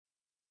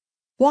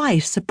Why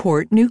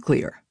support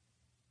nuclear?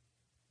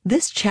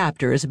 This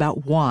chapter is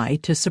about why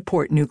to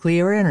support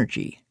nuclear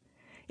energy.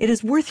 It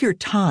is worth your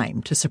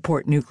time to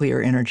support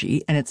nuclear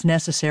energy and its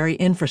necessary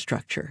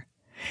infrastructure.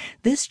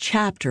 This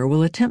chapter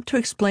will attempt to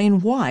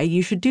explain why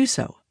you should do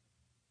so.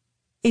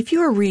 If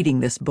you are reading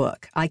this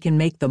book, I can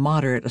make the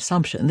moderate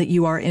assumption that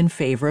you are in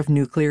favor of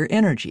nuclear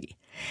energy,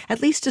 at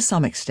least to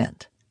some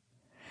extent.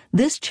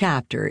 This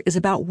chapter is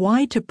about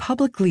why to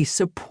publicly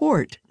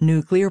support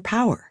nuclear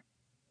power.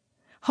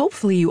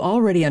 Hopefully you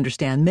already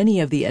understand many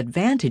of the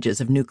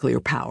advantages of nuclear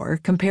power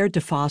compared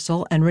to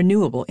fossil and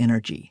renewable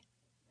energy.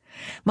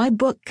 My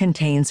book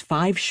contains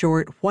 5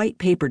 short white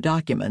paper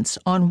documents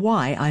on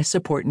why I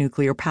support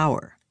nuclear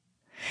power.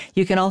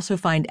 You can also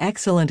find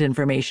excellent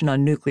information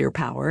on nuclear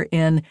power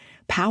in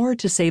Power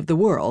to Save the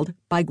World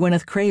by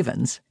Gwyneth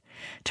Cravens,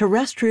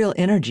 Terrestrial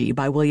Energy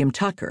by William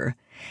Tucker,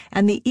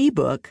 and the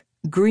ebook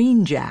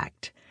Green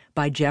Jacked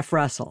by Jeff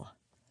Russell.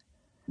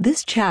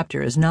 This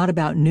chapter is not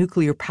about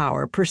nuclear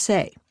power per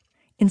se.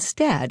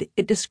 Instead,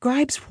 it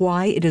describes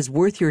why it is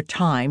worth your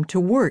time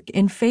to work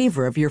in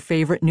favor of your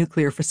favorite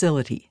nuclear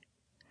facility.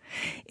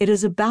 It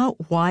is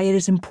about why it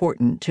is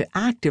important to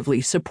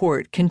actively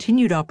support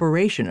continued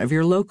operation of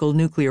your local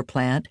nuclear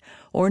plant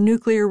or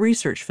nuclear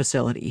research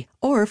facility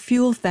or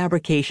fuel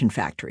fabrication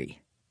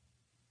factory.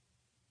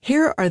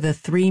 Here are the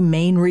 3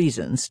 main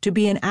reasons to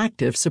be an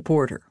active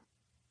supporter.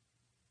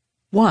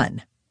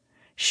 1.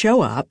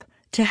 Show up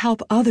to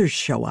help others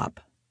show up.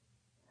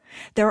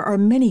 There are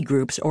many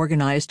groups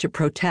organized to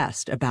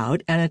protest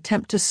about and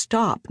attempt to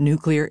stop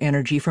nuclear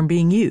energy from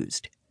being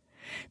used.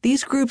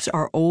 These groups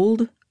are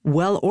old,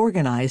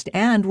 well-organized,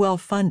 and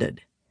well-funded.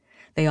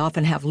 They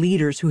often have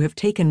leaders who have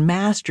taken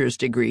master's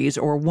degrees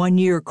or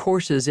 1-year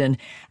courses in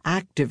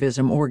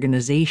activism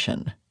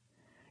organization.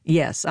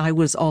 Yes, I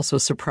was also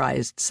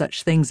surprised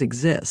such things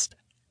exist.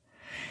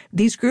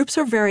 These groups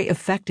are very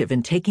effective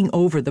in taking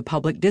over the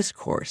public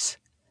discourse.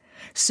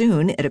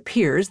 Soon it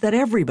appears that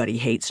everybody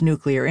hates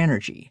nuclear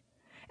energy.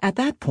 At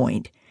that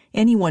point,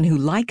 anyone who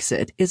likes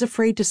it is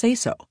afraid to say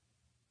so.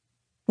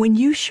 When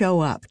you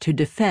show up to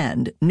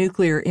defend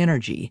nuclear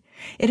energy,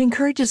 it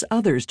encourages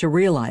others to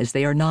realize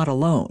they are not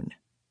alone.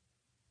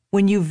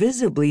 When you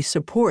visibly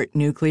support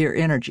nuclear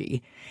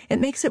energy, it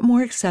makes it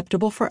more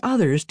acceptable for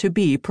others to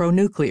be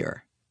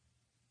pro-nuclear.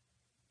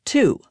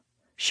 2.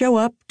 Show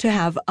up to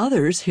have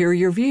others hear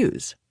your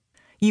views.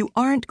 You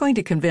aren't going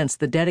to convince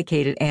the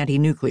dedicated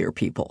anti-nuclear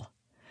people.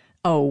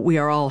 Oh, we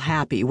are all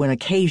happy when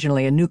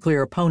occasionally a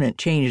nuclear opponent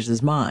changes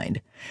his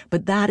mind,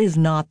 but that is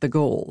not the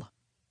goal.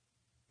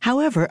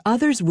 However,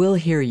 others will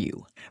hear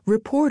you.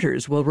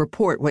 Reporters will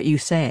report what you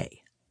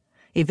say.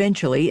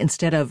 Eventually,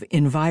 instead of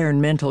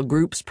environmental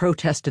groups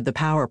protested the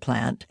power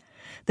plant,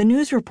 the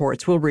news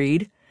reports will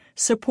read,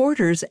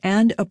 supporters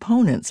and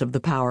opponents of the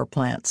power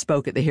plant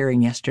spoke at the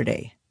hearing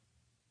yesterday.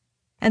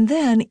 And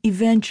then,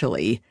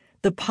 eventually,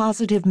 the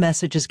positive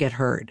messages get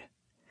heard.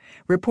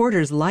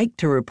 Reporters like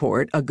to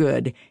report a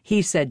good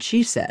he said,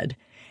 she said,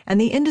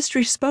 and the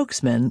industry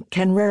spokesman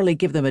can rarely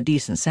give them a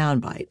decent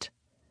soundbite.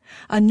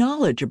 A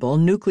knowledgeable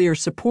nuclear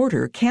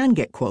supporter can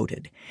get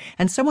quoted,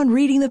 and someone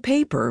reading the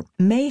paper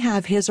may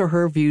have his or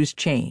her views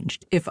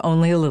changed, if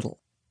only a little.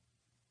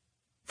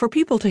 For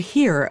people to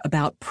hear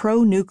about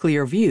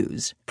pro-nuclear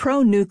views,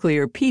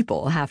 pro-nuclear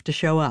people have to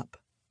show up.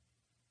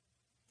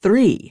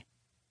 3.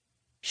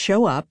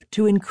 Show up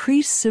to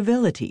increase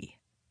civility.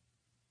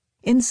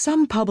 In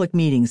some public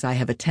meetings I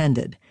have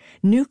attended,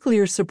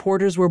 nuclear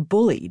supporters were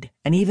bullied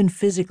and even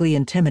physically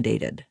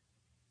intimidated.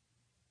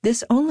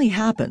 This only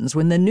happens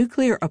when the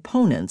nuclear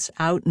opponents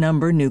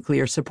outnumber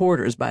nuclear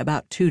supporters by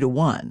about 2 to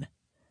 1.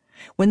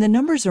 When the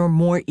numbers are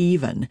more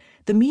even,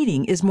 the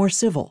meeting is more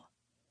civil.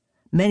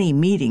 Many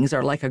meetings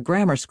are like a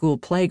grammar school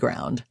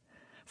playground.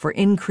 For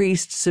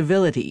increased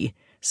civility,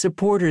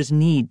 supporters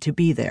need to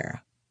be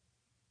there.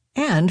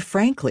 And,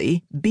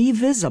 frankly, be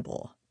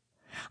visible.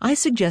 I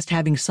suggest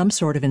having some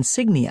sort of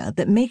insignia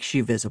that makes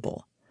you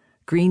visible.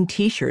 Green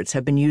T-shirts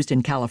have been used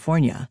in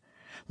California.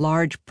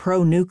 Large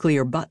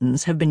pro-nuclear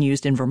buttons have been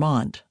used in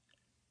Vermont.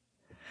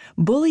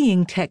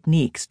 Bullying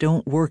techniques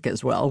don't work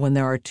as well when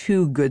there are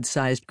 2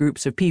 good-sized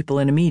groups of people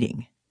in a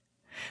meeting.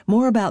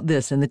 More about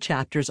this in the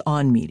chapters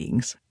on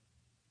meetings.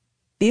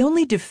 The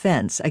only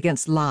defense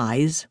against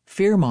lies,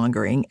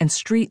 fear-mongering, and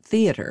street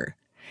theater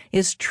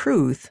is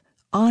truth,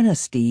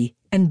 honesty,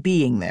 and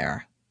being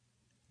there.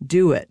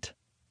 Do it.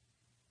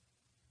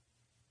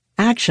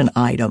 Action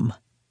item.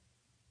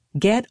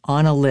 Get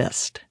on a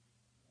list.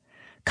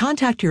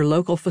 Contact your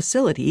local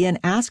facility and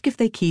ask if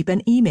they keep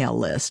an email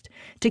list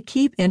to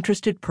keep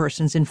interested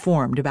persons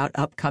informed about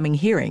upcoming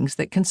hearings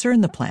that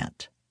concern the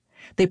plant.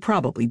 They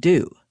probably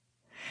do.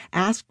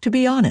 Ask to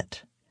be on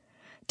it.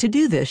 To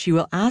do this, you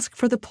will ask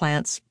for the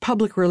plant's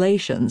public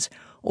relations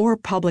or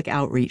public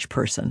outreach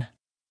person.